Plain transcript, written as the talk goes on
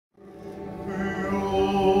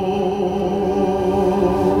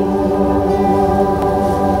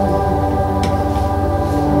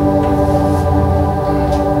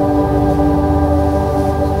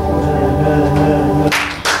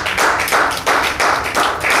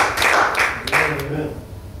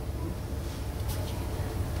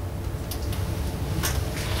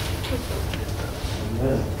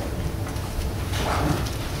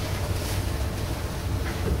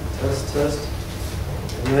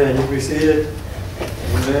Amen. You can be seated.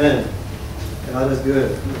 Amen. God is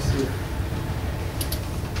good.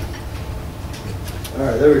 All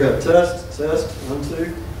right, there we go. Test. 1,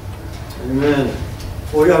 2. Amen.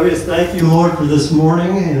 Well, God, we just thank you, Lord, for this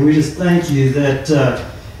morning, and we just thank you that,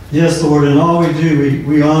 yes, Lord, in all we do,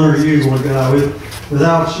 we honor you, Lord God.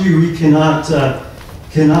 Without you, we cannot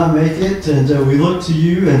make it, and we look to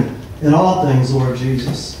you in all things, Lord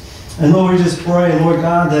Jesus. And Lord, we just pray, Lord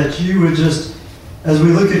God, that you would just, as we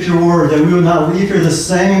look at your word, that we would not leave here the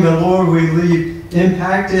same, but Lord, we leave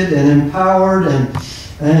impacted and empowered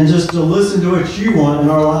and just to listen to what you want in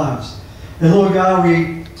our lives. And Lord God,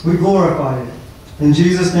 we glorify you. In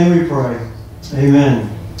Jesus' name we pray. Amen.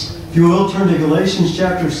 If you will, turn to Galatians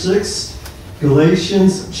chapter 6.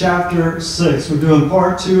 Galatians chapter 6. We're doing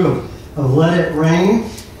part 2 of Let It Rain.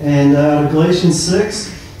 And Galatians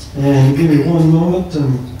 6. And give me one moment.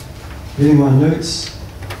 I'm getting my notes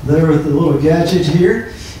there with the little gadget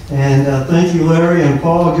here. And thank you, Larry and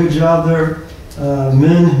Paul. Good job there.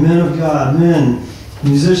 Men of God. Men.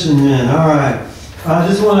 Musician men. All right. I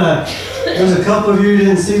just want to, there's a couple of you who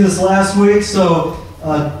didn't see this last week. So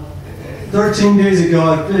 13 days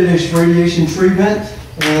ago, I finished radiation treatment.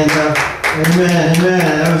 And amen.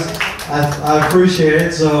 I appreciate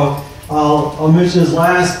it. So I'll mention this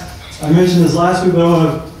I mentioned this last week, but I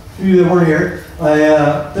want a few that weren't here.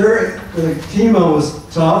 The chemo was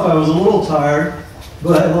tough. I was a little tired,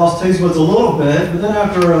 but I lost taste buds a little bit. But then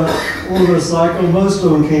after a little bit of cycle, most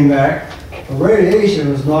of them came back. The radiation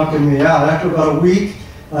was knocking me out. After about a week,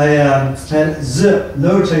 I had zip,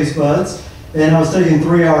 no taste buds, and I was taking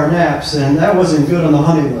 3-hour naps, and that wasn't good on the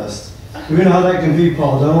honey list. We know how that can be,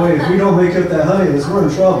 Paul, don't we? If we don't make up that honey list, we're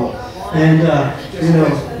in trouble. And,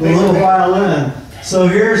 the little violin. So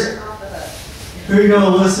here you go,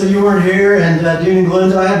 Alyssa, you weren't here, and Dean and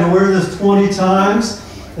Glenda, I had to wear this 20 times,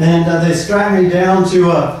 and they strapped me down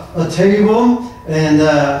to a table, and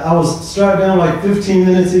I was strapped down like 15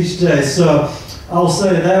 minutes each day. So I'll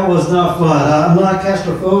say that was not fun. I'm not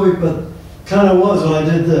claustrophobic, but kind of was when I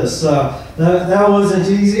did this. So that wasn't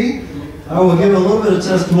easy. I will give a little bit of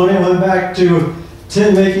testimony. I went back to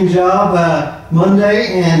tent making job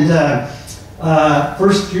Monday, and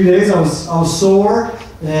first few days I was sore,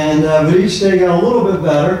 and but each day got a little bit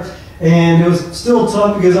better. And it was still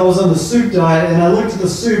tough because I was on the soup diet, and I looked at the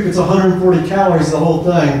soup, it's 140 calories, the whole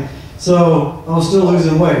thing. So I was still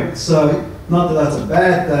losing weight. So not that that's a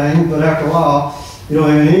bad thing, but after a while, you don't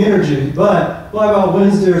have any energy. But by about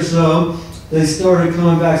Wednesday or so, they started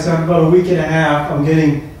coming back. So after about a week and a half, I'm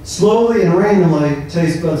getting slowly and randomly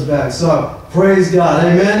taste buds back. So praise God.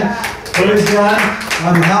 Amen. Praise God.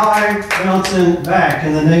 I'm high, bouncing back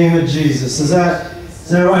in the name of Jesus. Is that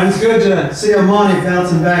right? It's good to see Amani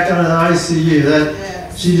bouncing back out of the ICU.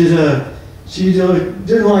 That she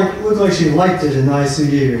didn't look like she liked it in the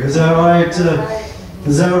ICU. Is that right?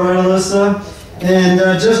 Is that right, Alyssa? And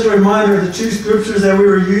just a reminder of the 2 scriptures that we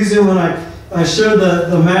were using when I showed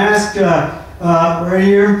the mask right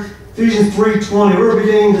here. Ephesians 3:20. We're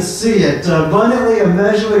beginning to see it abundantly,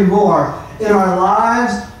 immeasurably more in our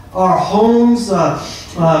lives, our homes,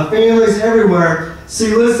 families, everywhere.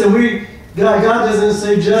 See, listen, God doesn't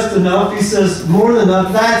say just enough. He says more than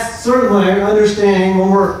enough. That's certainly understanding when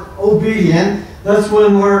we're obedient. That's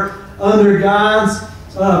when we're under God's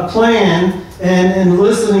plan and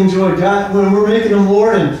listening to God. When we're making Him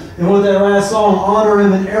Lord, and with that last song, honor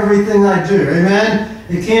Him in everything I do. Amen?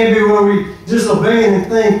 It can't be where we disobey and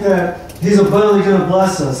think that He's abundantly going to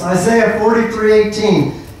bless us. Isaiah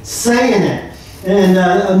 43:18, saying it, and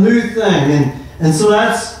a new thing. And so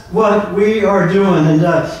that's what we are doing. And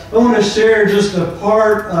I want to share just a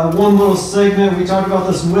part, one little segment. We talked about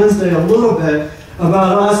this Wednesday a little bit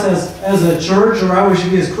about us as a church, or how we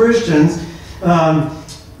should be as Christians.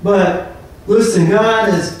 But listen, God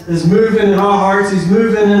is moving in our hearts. He's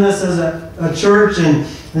moving in us as a church.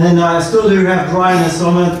 And I still do have dryness, so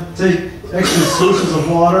I'm going to take extra sources of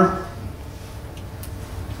water.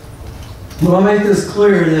 But I'll make this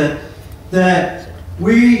clear that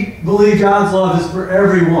we believe God's love is for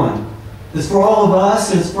everyone. It's for all of us.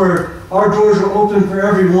 It's for, our doors are open for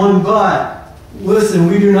everyone. But listen,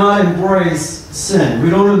 we do not embrace sin. We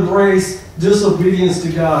don't embrace disobedience to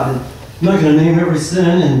God. And I'm not going to name every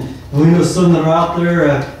sin, and we know some that are out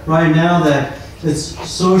there right now that it's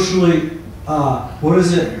socially,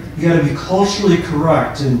 you got to be culturally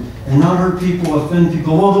correct and not hurt people, offend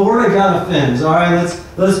people. Well, the Word of God offends. All right,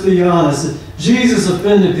 let's be honest. Jesus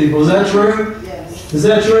offended people. Is that true? Yes. Is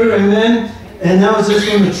that true? Amen. And that was just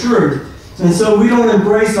from the truth. And so we don't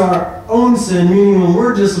embrace our own sin, meaning when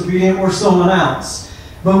we're disobedient, we're someone else.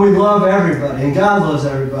 But we love everybody, and God loves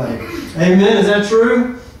everybody. Amen. Is that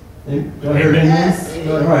true? Do I hear amen? Yes.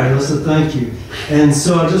 All right, listen, thank you. And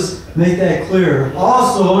so just make that clear.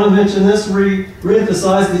 Also, I want to mention this,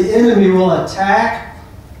 re-emphasize, the enemy will attack,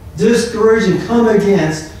 discourage, and come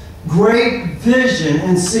against great vision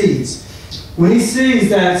and seeds. When he sees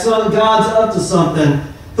that God's up to something,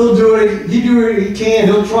 he'll do what he can.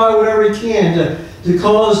 He'll try whatever he can to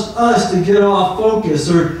cause us to get off focus,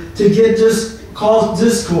 or to cause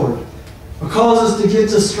discord, or cause us to get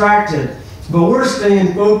distracted. But we're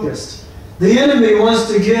staying focused. The enemy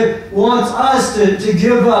wants us to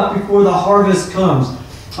give up before the harvest comes.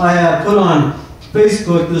 I put on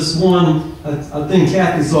Facebook this one, I think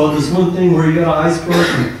Kathy saw it, this one thing where you got an iceberg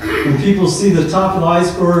and people see the top of the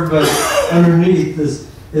iceberg, but underneath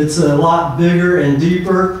it's a lot bigger and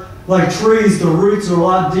deeper. Like trees, the roots are a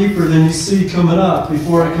lot deeper than you see coming up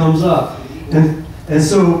before it comes up. And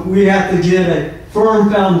so we have to get a firm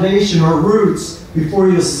foundation or roots before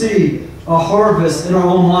you'll see a harvest in our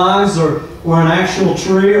own lives, or an actual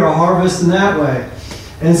tree, or a harvest in that way.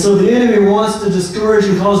 And so the enemy wants to discourage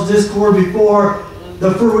and cause discord before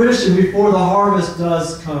the fruition, before the harvest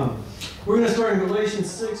does come. We're going to start in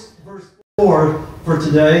Galatians 6, verse 4 for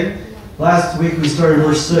today. Last week we started in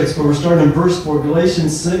verse 6, but we're starting in verse 4.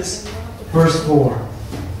 Galatians 6, verse 4.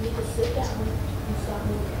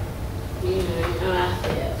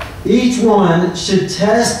 Each one should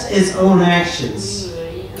test his own actions.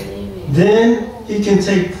 Then he can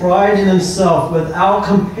take pride in himself without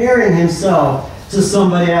comparing himself to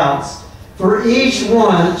somebody else. For each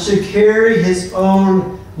one should carry his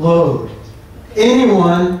own load.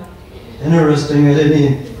 Anyone, interesting, I didn't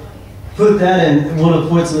even put that in one of the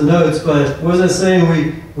points of the notes, but what was that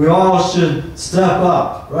saying? We all should step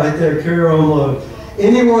up, right there, carry our own load.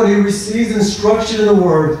 Anyone who receives instruction in the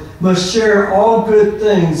Word must share all good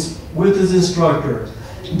things with his instructor.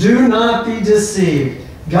 Do not be deceived.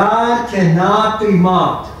 God cannot be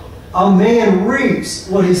mocked. A man reaps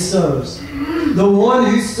what he sows. The one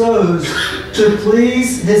who sows to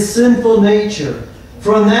please his sinful nature,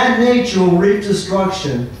 from that nature will reap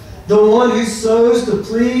destruction. The one who sows to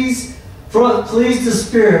please the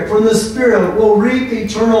Spirit, from the Spirit will reap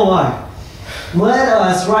eternal life. Let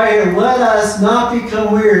us, right here, let us not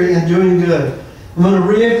become weary in doing good. I'm going to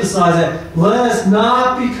re-emphasize that. Let us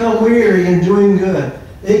not become weary in doing good.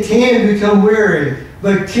 It can become weary,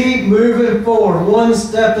 but keep moving forward, one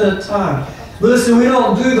step at a time. Listen, we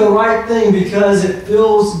don't do the right thing because it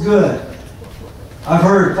feels good. I've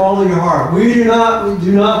heard, follow your heart. We do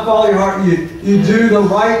not follow your heart. You do the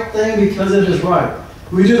right thing because it is right.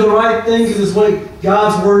 We do the right thing because it's what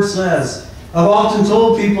God's Word says. I've often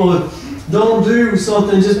told people, don't do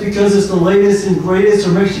something just because it's the latest and greatest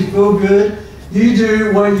or makes you feel good. You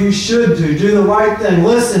do what you should do. Do the right thing.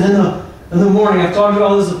 Listen, in the morning, I've talked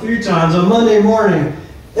about this a few times. On Monday morning,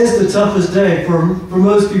 it's the toughest day for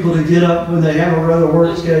most people to get up when they have a regular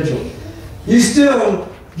work schedule. You still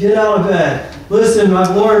get out of bed. Listen,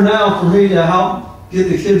 I've learned now for me to help get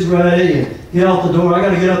the kids ready and get out the door, I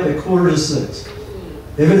got to get up at 5:45.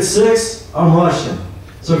 If it's 6, I'm rushing.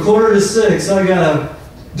 So 5:45, I got to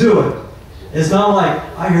do it. It's not like,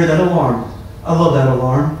 I hear that alarm. I love that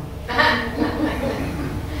alarm.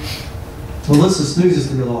 Melissa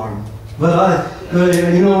snoozes the alarm. But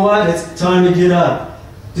you know what? It's time to get up.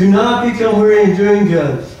 Do not become weary in doing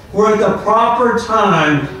good, for at the proper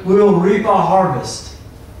time we will reap a harvest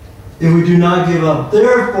if we do not give up.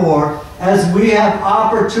 Therefore, as we have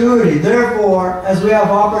opportunity,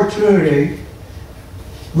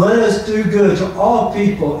 let us do good to all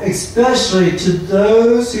people, especially to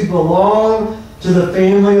those who belong to the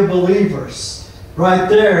family of believers. Right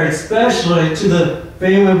there, especially to the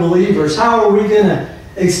family of believers. How are we going to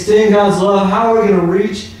extend God's love? How are we going to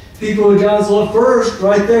reach people with God's love? First,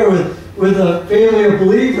 right there with a family of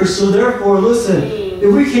believers. So therefore, listen,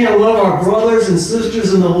 if we can't love our brothers and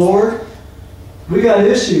sisters in the Lord, we got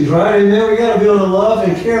issues, right? Amen. We got to be able to love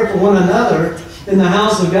and care for one another in the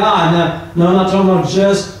house of God. Now, I'm not talking about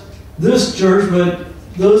just this church, but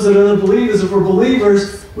those that are believers. If we're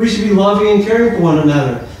believers, we should be loving and caring for one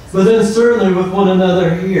another. But then certainly with one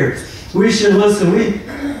another here, we should listen.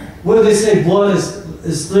 What do they say? Blood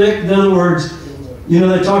is thick. In other words,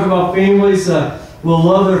 they talk about families will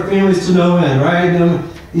love their families to no end, right?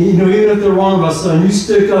 Even if they're wrong about something, you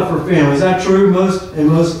stick up for family. Is that true? In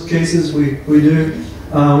most cases, we do.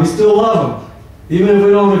 We still love them, even if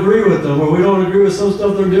we don't agree with them or we don't agree with some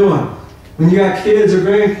stuff they're doing. When you got kids or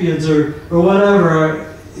grandkids or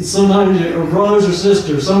whatever, sometimes or brothers or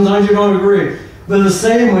sisters, sometimes you don't agree. But in the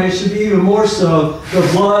same way, it should be even more so the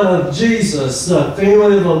blood of Jesus, the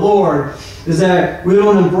family of the Lord, is that we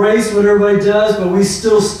don't embrace what everybody does, but we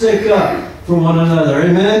still stick up for one another.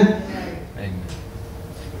 Amen? Amen.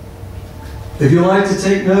 If you like to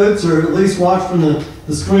take notes or at least watch from the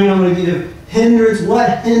screen, I'm going to give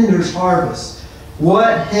what hinders harvest?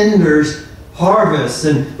 What hinders harvest?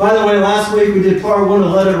 And by the way, last week we did part 1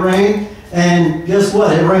 of Let It Rain, and guess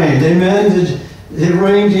what? It rained. Amen? It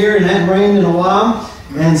rained here, and it hadn't rained in a while.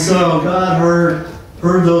 And so God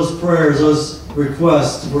heard those prayers, those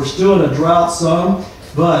requests. We're still in a drought some,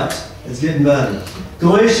 but it's getting better.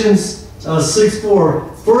 Galatians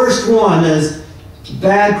 6:4. First one is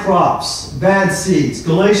bad crops, bad seeds.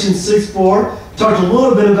 Galatians 6:4. Talked a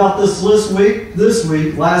little bit about this last week,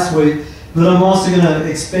 but I'm also going to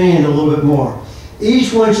expand a little bit more.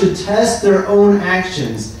 Each one should test their own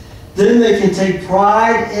actions. Then they can take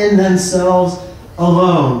pride in themselves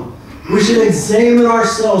alone. We should examine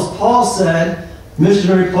ourselves. Paul said,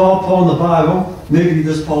 missionary Paul in the Bible, maybe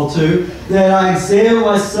this Paul too, that I examine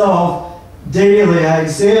myself daily. I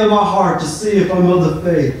examine my heart to see if I'm of the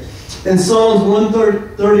faith. In Psalms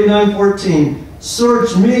 139:14,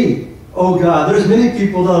 search me, O God. There's many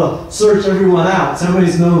people that'll search everyone out.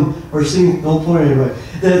 Somebody's known or seen, don't point anyway,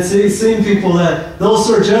 that's seen people that they'll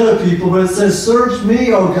search other people, but it says, search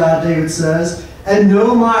me, O God, David says, and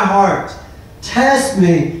know my heart. Test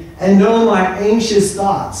me and know my anxious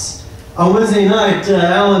thoughts. On Wednesday night,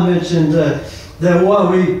 Alan mentioned that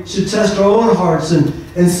we should test our own hearts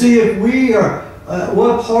and see if we are,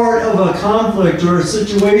 what part of a conflict or a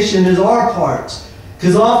situation is our part.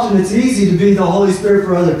 Because often it's easy to be the Holy Spirit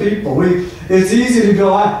for other people. It's easy to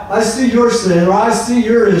go, I see your sin, or I see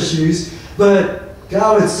your issues, but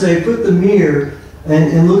God would say, put the mirror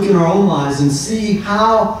and look in our own lives and see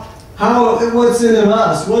what's in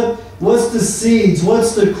us, what's the seeds,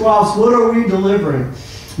 what's the crops, what are we delivering?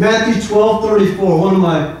 Matthew 12:34, one of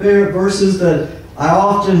my favorite verses that I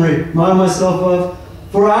often remind myself of.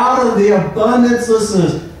 For out of the abundance, listen to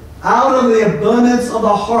this, out of the abundance of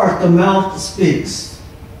the heart, the mouth speaks.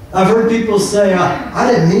 I've heard people say,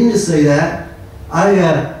 I didn't mean to say that.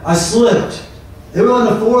 I slipped. It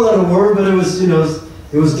wasn't a 4-letter word, but it was,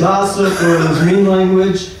 it was gossip or it was mean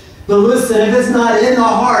language. But listen, if it's not in the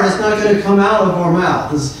heart, it's not going to come out of our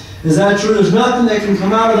mouth. Is that true? There's nothing that can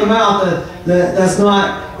come out of the mouth it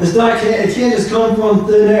can't just come from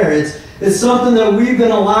thin air. It's something that we've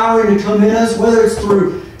been allowing to come in us, whether it's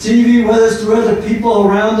through TV, whether it's through other people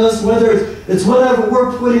around us, whether it's whatever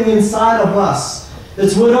we're putting inside of us.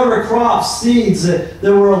 It's whatever crops, seeds that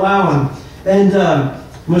we're allowing. And I'm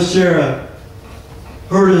going to share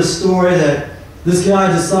heard a story that this guy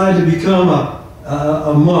decided to become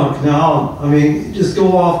a monk. Now, just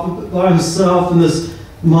go off by himself in this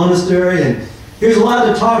monastery, and he was allowed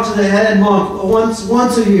to talk to the head monk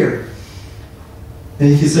once a year. And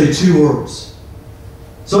he could say 2 words.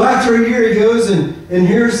 So after a year, he goes and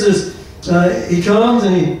here's this, he comes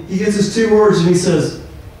and he gets his 2 words and he says,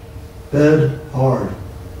 bed hard.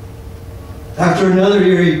 After another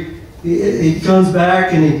year, he comes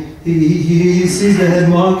back and he sees the head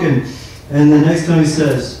monk and the next time he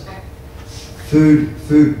says, food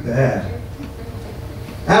bad.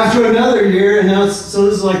 After another year, and so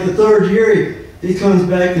this is like the 3rd year, he comes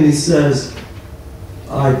back and he says,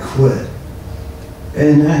 I quit.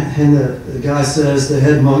 And the guy says, the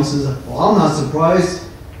head monk says, well, I'm not surprised.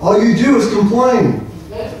 All you do is complain.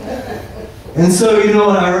 And so, you know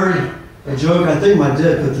what, I heard a joke. I think my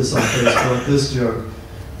dad put this on Facebook, this joke.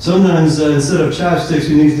 Sometimes instead of chapsticks,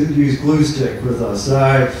 we need to use glue stick with us. All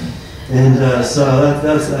right? And so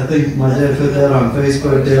that's, I think my dad put that on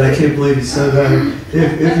Facebook. Dad, I can't believe he said that.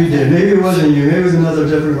 If he did. Maybe it wasn't you. Maybe it was another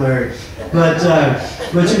different Larry. But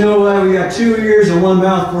you know what? We got 2 ears and 1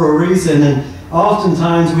 mouth for a reason. And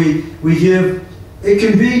oftentimes we give, it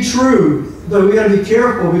can be true, but we got to be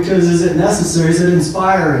careful because is it necessary? Is it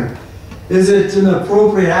inspiring? Is it an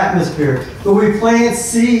appropriate atmosphere? But we plant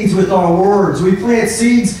seeds with our words. We plant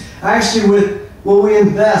seeds actually with what we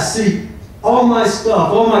invest. See, all my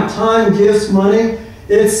stuff, all my time, gifts, money,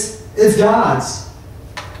 it's God's.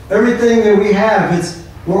 Everything that we have,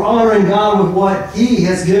 we're honoring God with what He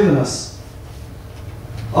has given us.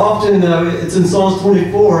 Often, it's in Psalms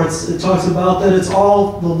 24, it talks about that it's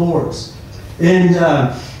all the Lord's. And,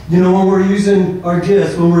 when we're using our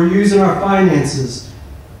gifts, when we're using our finances.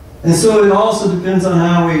 And so it also depends on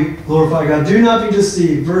how we glorify God. Do not be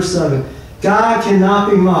deceived. Verse 7. God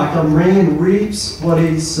cannot be mocked. A man reaps what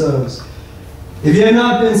he sows. If you have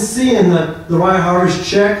not been seeing the right harvest,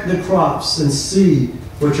 check the crops and see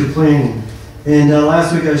what you're planting. And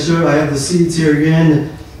last week I have the seeds here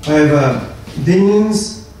again. I have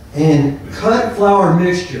beans and cut flour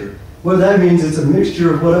mixture. What that means, it's a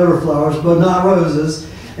mixture of whatever flowers, but not roses.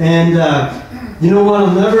 And you know what?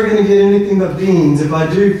 I'm never going to get anything but beans if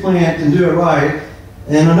I do plant and do it right.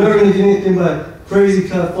 And I'm never going to get anything but crazy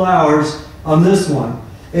cut flowers on this one.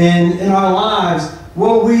 And in our lives,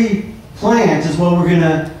 what we plant is what we're going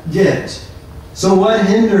to get. So what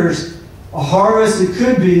hinders a harvest? It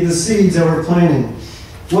could be the seeds that we're planting.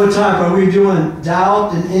 What type? Are we doing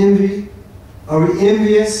doubt and envy? Are we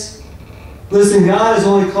envious? Listen, God is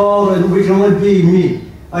only called, and we can only be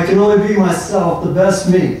me. I can only be myself, the best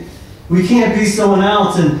me. We can't be someone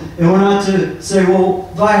else, and we're not to say, well,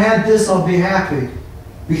 if I had this, I'll be happy.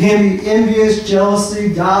 We can't be envious,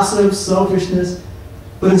 jealousy, gossip, selfishness.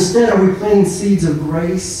 But instead, are we planting seeds of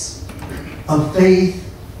grace, of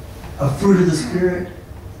faith, of fruit of the Spirit,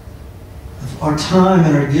 of our time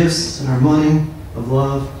and our gifts and our money, of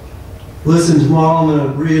love? Listen, tomorrow I'm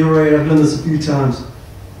going to reiterate. I've done this a few times.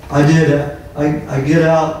 I get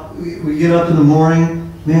out, we get up in the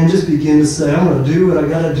morning, man, just begin to say, I'm going to do what I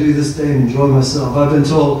got to do this day and enjoy myself. I've been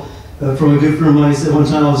told from a good friend of mine, he said one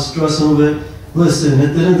time I was stressing a little bit, listen,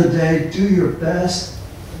 at the end of the day, do your best,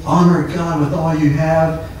 honor God with all you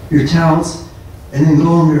have, your talents, and then go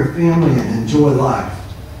home to your family and enjoy life.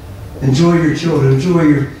 Enjoy your children,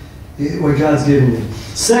 enjoy what God's given you.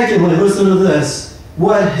 Secondly, listen to this.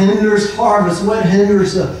 What hinders harvest? What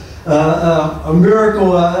hinders a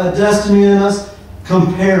miracle, a destiny in us?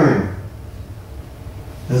 Comparing.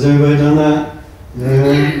 Has anybody done that?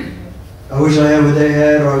 Yeah. I wish I had what they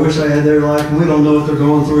had, or I wish I had their life, and we don't know what they're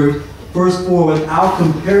going through. Verse 4, without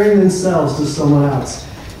comparing themselves to someone else.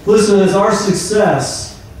 Listen, as our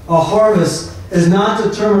success, a harvest, is not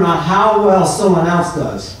determined on how well someone else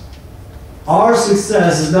does. Our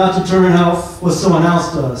success is not determined on what someone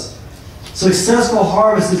else does. Successful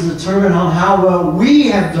harvest is determined on how well we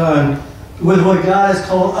have done with what God has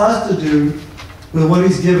called us to do with what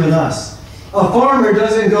He's given us. A farmer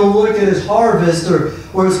doesn't go look at his harvest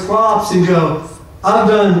or his crops and go, I've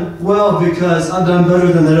done well because I've done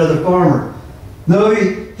better than that other farmer. No,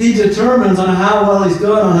 he determines on how well he's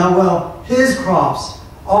done, on how well his crops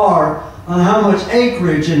are, on how much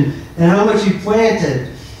acreage and how much he planted.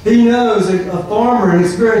 He knows, a farmer, an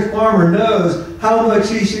experienced farmer knows how much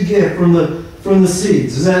he should get from the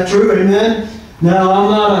seeds. Is that true? Amen? Now,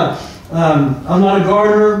 I'm not a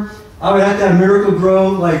gardener. I would have to have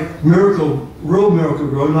Miracle-Gro, like real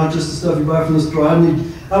Miracle-Gro, not just the stuff you buy from the store.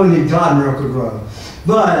 I would need God Miracle-Gro.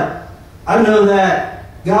 But I know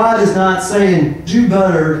that God is not saying do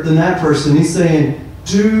better than that person. He's saying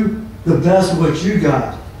do the best of what you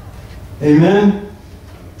got. Amen?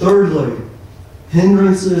 Thirdly,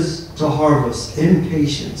 hindrances to harvest,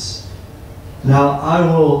 impatience. Now, I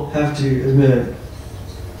will have to admit,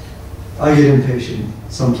 I get impatient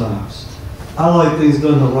sometimes. I like things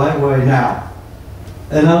done the right way now.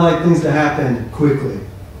 And I like things to happen quickly.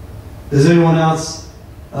 Does anyone else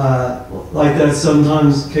like that?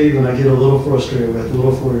 Sometimes Caitlin I get a little frustrated with, a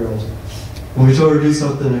little 4-year-old. When we told her to do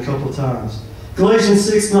something a couple times. Galatians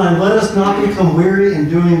 6:9, let us not become weary in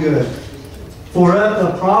doing good. For at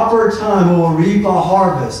the proper time we will reap a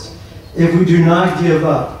harvest if we do not give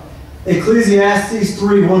up. Ecclesiastes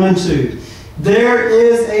 3:1 and 2. There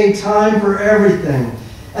is a time for everything,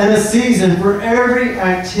 and a season for every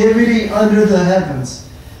activity under the heavens.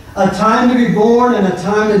 A time to be born and a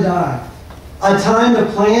time to die. A time to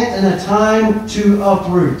plant and a time to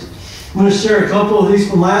uproot. I'm going to share a couple of these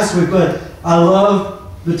from last week, but I love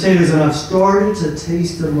potatoes, and I've started to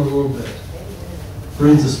taste them a little bit.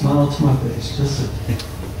 Brings a smile to my face,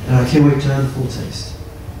 and I can't wait to have the full taste.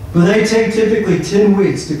 But they take typically 10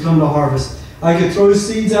 weeks to come to harvest. I could throw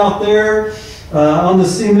seeds out there on the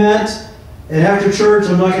cement, and after church,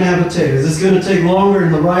 I'm not going to have potatoes. It's going to take longer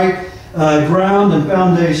in the right ground and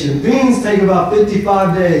foundation. Beans take about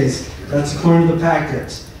 55 days. That's according to the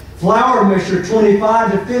packets. Flour mixture,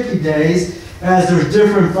 25 to 50 days, as there's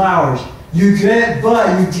different flours. You get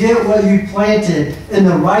what you planted in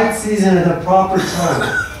the right season at the proper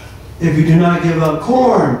time. If you do not give up.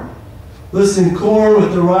 Corn. Listen, corn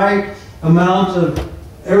with the right amount of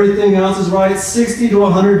everything else is right, 60 to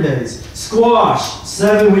 100 days. Squash,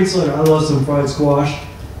 7 weeks later. I love some fried squash.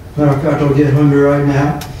 Matter of fact, I'll get hungry right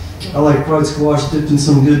now. I like fried squash dipped in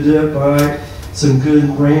some good dip, all right? Some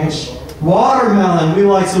good ranch. Watermelon. We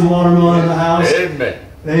like some watermelon in the house. Amen.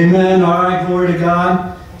 Amen. All right, glory to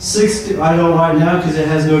God. 60, I don't right now because it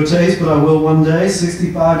has no taste, but I will one day.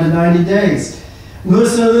 65 to 90 days.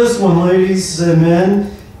 Listen to this one, ladies and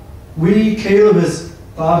men. Caleb is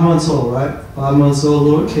 5 months old, right? 5 months old,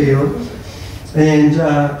 little Caleb. And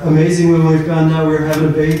amazing when we found out we were having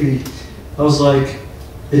a baby, I was like,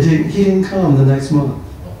 he didn't come the next month.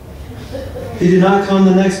 He did not come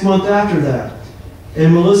the next month after that.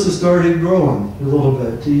 And Melissa started growing a little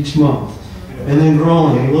bit each month. And then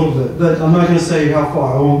growing a little bit. But I'm not going to say how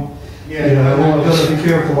far. I won't, I've got to be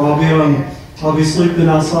careful. I'll be on I'll be sleeping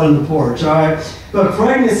outside on the porch, all right? But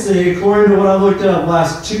pregnancy, according to what I looked up,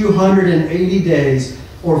 lasts 280 days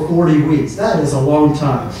or 40 weeks. That is a long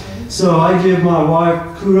time. So I give my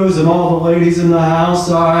wife kudos and all the ladies in the house,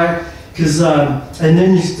 all right? Because, and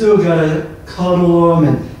then you still got to cuddle them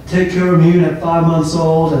and take care of them even at 5 months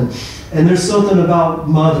old. And there's something about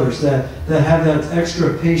mothers that have that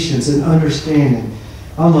extra patience and understanding.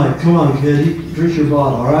 I'm like, come on, kid, drink your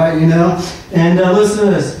bottle, all right, you know? And listen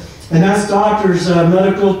to this. And that's doctors'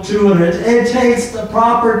 medical 200. It takes the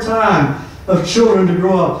proper time of children to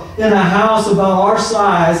grow up. In a house about our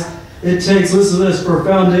size, it takes, listen to this, for a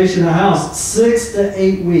foundation of a house, 6 to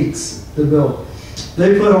 8 weeks to build.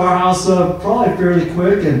 They put our house up probably fairly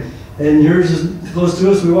quick, and yours is close to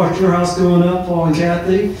us. We watched your house going up, Paul and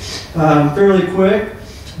Kathy, fairly quick.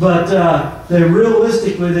 But they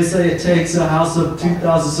realistically, they say it takes a house of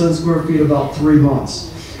 2,007 square feet about 3 months.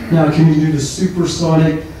 Now, can you do the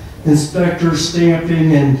supersonic inspector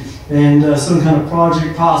stamping and some kind of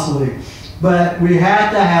project? Possibly. But we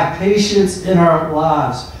have to have patience in our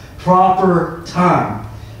lives, proper time.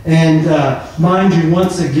 And mind you,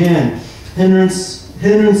 once again,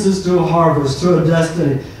 hindrances to a harvest, to a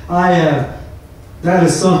destiny. That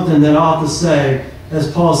is something that I have to say,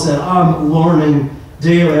 as Paul said, I'm learning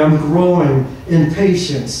daily. I'm growing in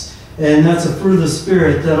patience. And that's a fruit of the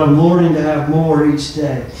Spirit that I'm learning to have more each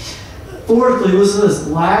day. Fourthly, listen to this,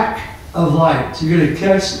 lack of light. You're going to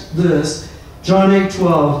catch this. John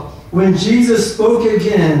 8:12. When Jesus spoke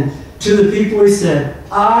again to the people, he said,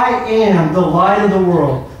 I am the light of the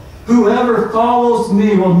world. Whoever follows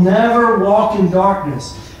me will never walk in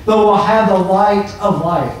darkness, but will have the light of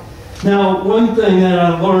life. Now, one thing that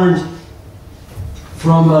I learned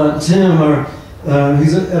from Tim,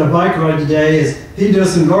 he's at a bike ride today, is he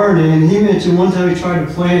does some gardening, and he mentioned one time he tried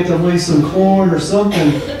to plant at least some corn or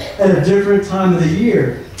something at a different time of the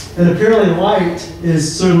year. And apparently light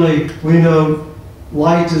is certainly, we know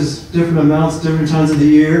light is different amounts, different times of the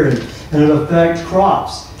year, and it'll affect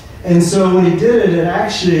crops. And so when he did it, it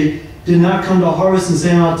actually did not come to harvest in the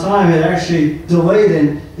same amount of time. It actually delayed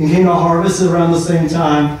and came to harvest around the same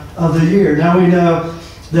time of the year. Now we know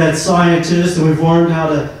that scientists, and we've learned how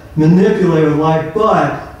to manipulate with light,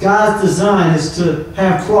 but God's design is to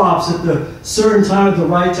have crops at the certain time, at the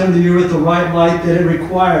right time of the year, with the right light that it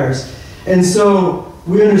requires. And so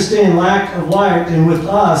we understand lack of light, and with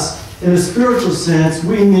us, in a spiritual sense,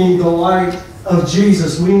 we need the light of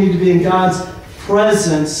Jesus. We need to be in God's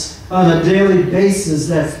presence on a daily basis,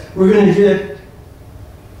 that we're going to get,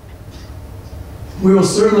 we will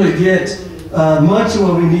certainly get much of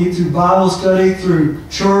what we need through Bible study, through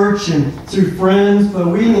church, and through friends, but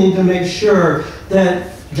we need to make sure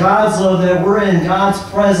that God's love, that we're in God's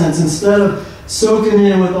presence, instead of soaking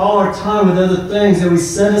in with all our time with other things, that we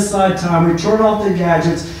set aside time, we turn off the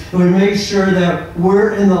gadgets, and we make sure that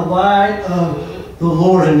we're in the light of the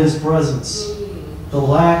Lord in His presence. The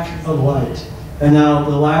lack of light. And now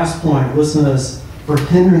the last point, listen to this, for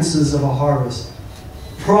hindrances of a harvest.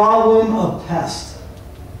 Problem of pest.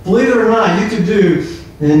 Believe it or not, you could do,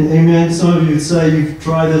 and amen, some of you would say you've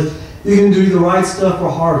tried this, you can do the right stuff for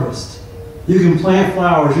harvest. You can plant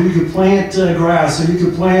flowers, or you can plant grass, or you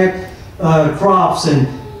can plant crops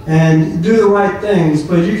and do the right things,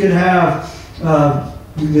 but you can have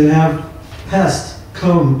pests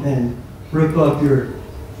come and rip up your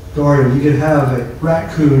garden. You could have a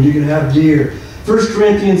raccoon, you could have deer. 1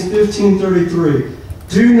 Corinthians 15:33.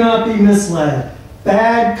 Do not be misled.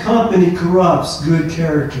 Bad company corrupts good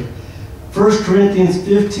character. 1 Corinthians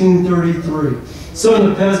 15:33. Some of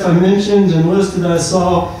the pests I mentioned and listed I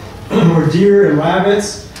saw were deer and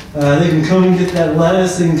rabbits. They can come and get that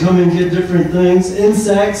lettuce. They can come and get different things,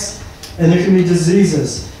 insects, and there can be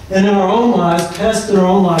diseases. And in our own lives, pests in our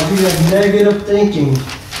own lives, we have negative thinking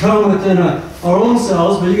come within our own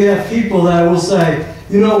selves, but you have people that will say,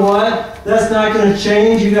 you know what, that's not going to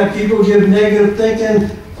change. You got people who give negative thinking,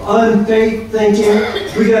 unfaith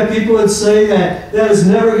thinking. We got people that say that is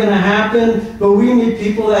never going to happen, but we need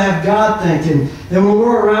people that have God thinking. And when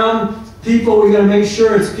we're around people, we got to make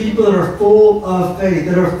sure it's people that are full of faith,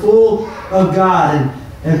 that are full of God.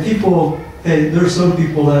 And people, hey, there's some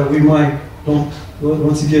people that we might,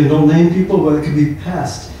 once again, don't name people, but it could be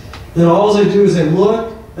pests. That all they do is they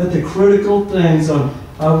look at the critical things on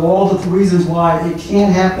all the reasons why it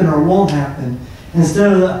can't happen or won't happen,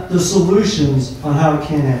 instead of the solutions on how it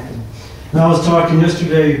can happen. And I was talking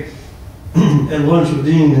yesterday at lunch with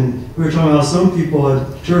Dean, and we were talking about some people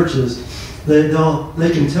at churches that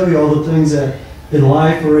they can tell you all the things that in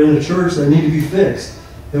life or in a church that need to be fixed.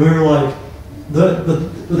 And we were like, but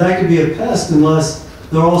that could be a pest unless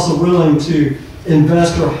they're also willing to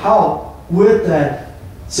invest or help with that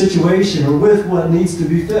situation or with what needs to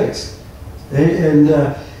be fixed. And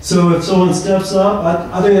so if someone steps up,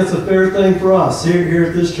 I think that's a fair thing for us here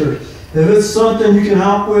at this church. If it's something you can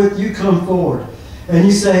help with, you come forward. And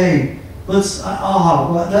you say, hey, that's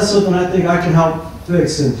something I think I can help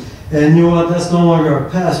fix. And you know what, that's no longer a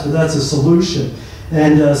pest, but that's a solution.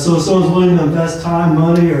 And so if someone's willing to invest time,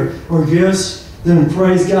 money, or gifts, then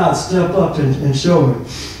praise God, step up and show me.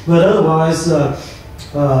 But otherwise,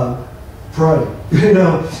 pray.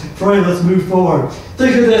 Pray, let's move forward.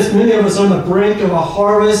 Think of this, many of us are on the brink of a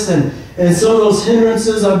harvest, and some of those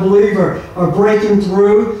hindrances, I believe, are breaking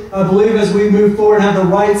through. I believe as we move forward and have the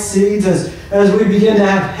right seeds, as we begin to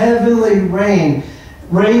have heavenly rain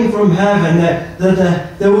from heaven,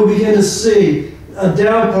 that we'll begin to see a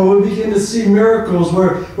downpour. We'll begin to see miracles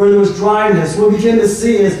where there was dryness. We'll begin to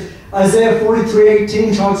see, as Isaiah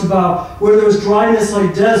 43:18 talks about, where there was dryness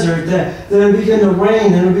like desert, that it began to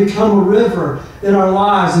rain and it would become a river in our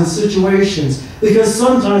lives and situations. Because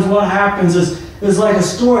sometimes what happens is like a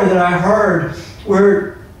story that I heard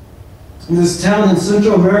where this town in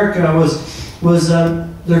Central America was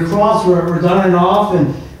their crops were dying off,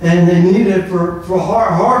 and they needed it for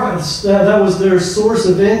harvest. That was their source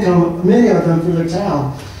of income, many of them, for their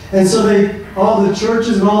town. And so all the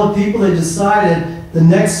churches and all the people, they decided the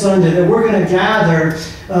next Sunday that we're going to gather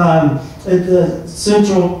at the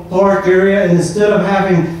Central Park area, and instead of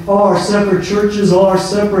having all our separate churches, all our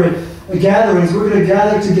separate gatherings, we're going to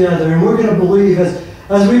gather together, and we're going to believe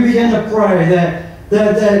as we begin to pray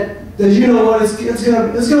that you know what, it's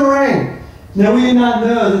going to rain. Now, we did not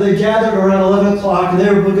know that they gathered around 11 o'clock, and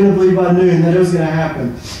they were going to believe by noon that it was going to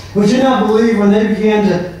happen. But you not believe when they began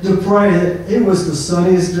to pray that it was the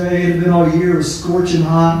sunniest day it had been all year. It was scorching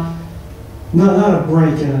hot. Not a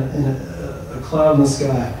break in a cloud in the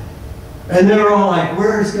sky. And they were all like,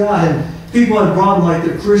 where's God? And people had brought them like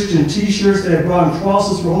their Christian t-shirts. They had brought them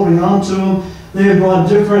crosses for holding on to them. They had brought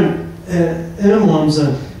different emblems.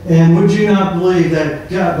 And would you not believe that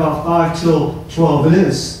got about 5 till 12, and it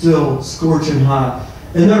is still scorching hot.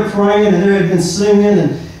 And they're praying, and they had been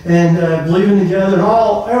singing and believing together.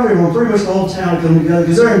 And everyone, pretty much the whole town, come together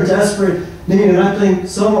because they're in desperate need. And I think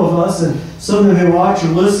some of us, and some of them who watch or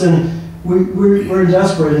listen, we're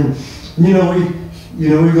desperate. And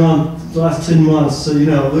we've gone the last 10 months. So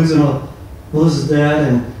losing Melissa's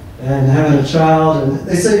dad and having a child, and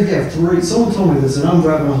they say if you have 3, someone told me this, and I'm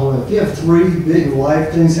driving a whole lot. If you have 3 big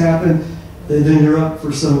life things happen, then you're up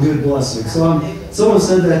for some good blessing. So someone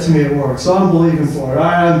said that to me at work, so I'm believing for it.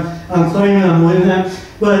 I'm claiming, I'm believing that.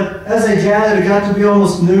 But as they gathered, it got to be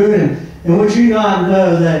almost noon, and would you not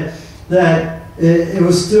know that it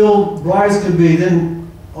was still bright as could be,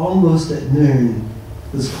 then almost at noon,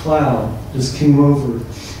 this cloud just came over.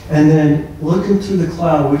 And then looking through the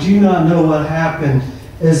cloud, would you not know what happened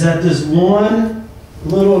is that this one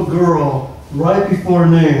little girl, right before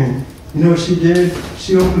noon, you know what she did?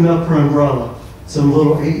 She opened up her umbrella, some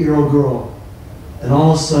little 8-year-old girl. And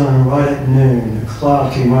all of a sudden, right at noon, a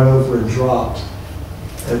cloud came right over and dropped.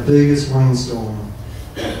 The biggest rainstorm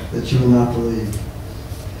that you would not believe.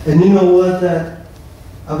 And you know what?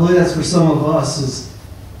 I believe that's for some of us is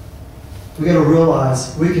we got to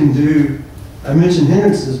realize we can do, I mentioned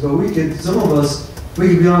hindrances, but some of us, we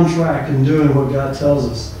could be on track and doing what God tells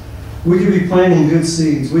us. We could be planting good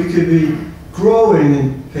seeds. We could be growing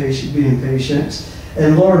and being patient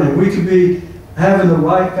and learning. We could be having the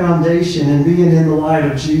right foundation and being in the light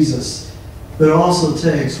of Jesus. But it also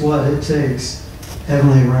takes what? It takes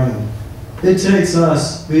heavenly rain. It takes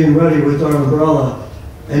us being ready with our umbrella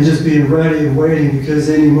and just being ready and waiting, because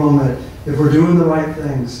any moment, if we're doing the right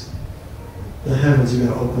things, the heavens are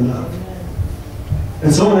going to open up.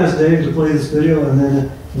 And someone asked Dave to play this video, and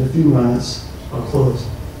then in a few minutes, I'll close.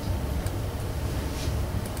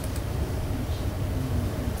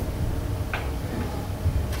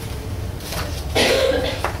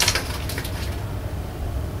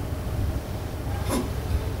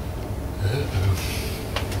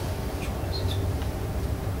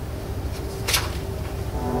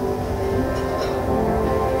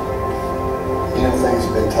 Things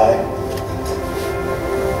have been tight.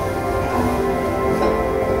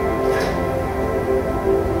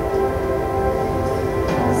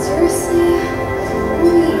 Seriously? What do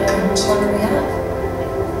you mean? How much longer do we have?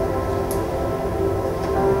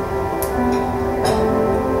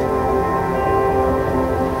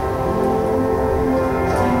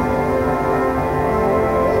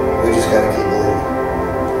 We just gotta keep moving.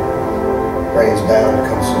 Rain's bound to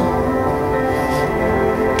come soon.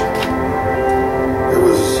 There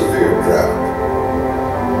was a severe drought.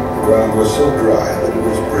 The ground was so dry that it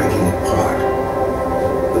was breaking apart.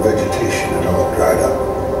 The vegetation had all dried up.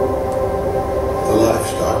 The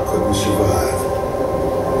livestock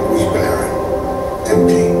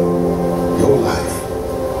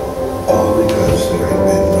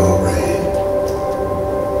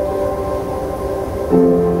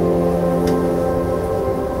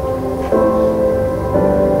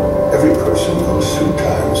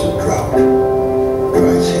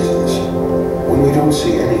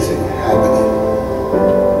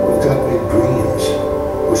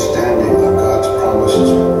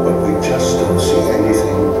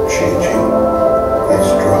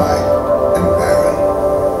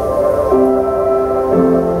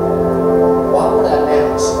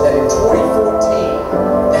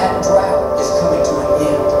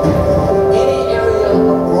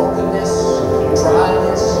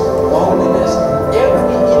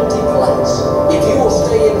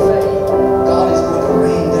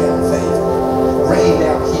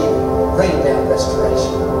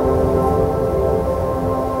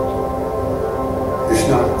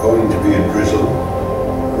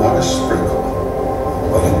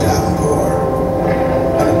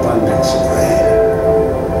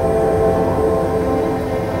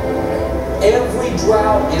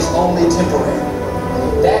only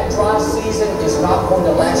temporary. That dry season is not going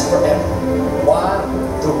to last forever. Why?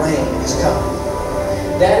 The rain is coming.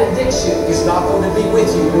 That addiction is not going to be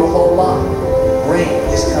with you your whole life. Rain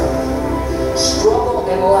is coming. Struggle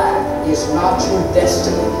and lack is not your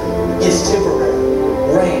destiny. It's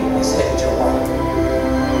temporary. Rain is headed your way.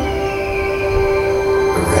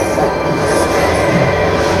 The rain is coming.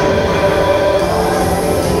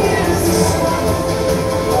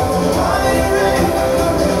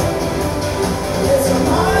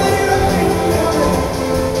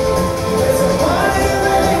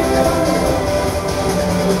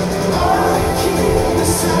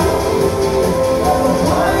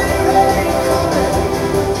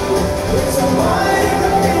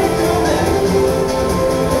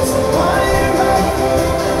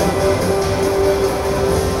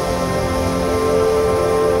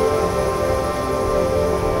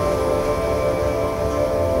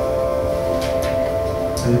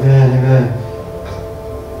 Amen, amen.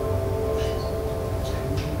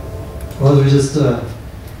 Well, we just, I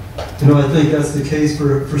think that's the case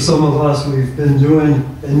for some of us. We've been doing,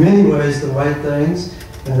 in many ways, the right things,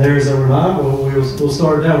 and areas that we're not. We'll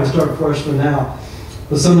start now. We start fresh from now.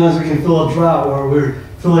 But sometimes we can feel a drought where we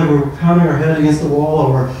feel like we're pounding our head against the wall,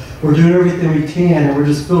 or we're doing everything we can, and we're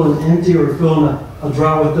just feeling empty, or feeling a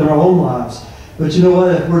drought within our own lives. But you know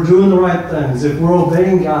what? If we're doing the right things, if we're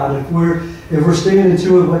obeying God, if we're standing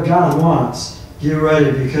to what God wants, get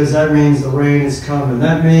ready, because that means the rain is coming.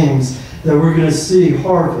 That means that we're going to see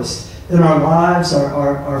harvest in our lives,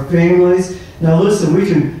 our families. Now listen, we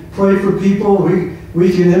can pray for people,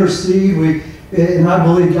 we can intercede, and I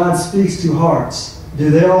believe God speaks to hearts. Do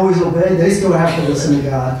they always obey? They still have to listen to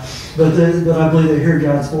God, but I believe they hear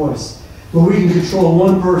God's voice. But we can control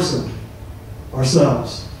one person,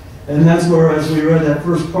 ourselves. And that's where, as we read that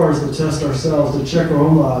first part, is to test ourselves, to check our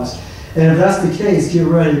own lives. And if that's the case, get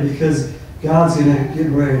ready, because God's going to get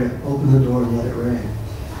ready to open the door and let it rain.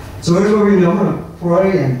 So here's what we're going to do. I'm going to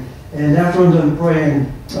pray, and after I'm done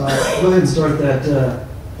praying, go ahead and start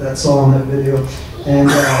that song, that video. And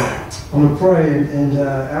I'm going to pray, and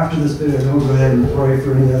after this video, then we'll go ahead and pray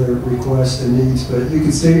for any other requests and needs. But you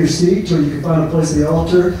can stay in your seat, or you can find a place at the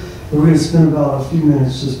altar. We're going to spend about a few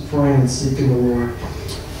minutes just praying and seeking the Lord.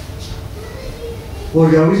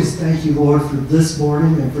 Lord God, we just thank you, Lord, for this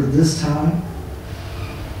morning and for this time.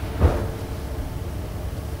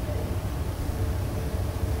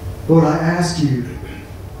 Lord, I ask you,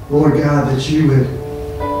 Lord God, that you would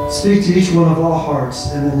speak to each one of our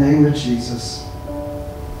hearts in the name of Jesus.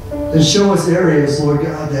 And show us areas, Lord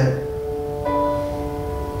God, that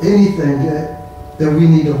anything that we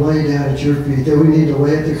need to lay down at your feet, that we need to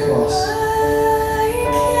lay at the cross.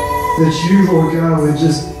 That you, Lord God, would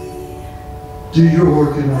just do your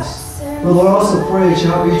work in us. But Lord, I also pray that you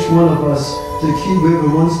help each one of us to keep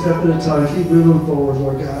moving one step at a time, keep moving forward,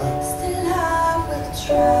 Lord God.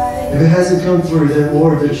 If it hasn't come through, then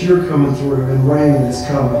Lord, that you're coming through and rain is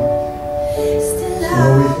coming.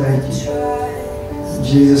 Lord, we thank you. In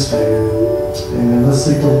Jesus' name, amen. Let's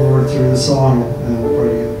thank the Lord through the song, and we'll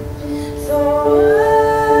pray together.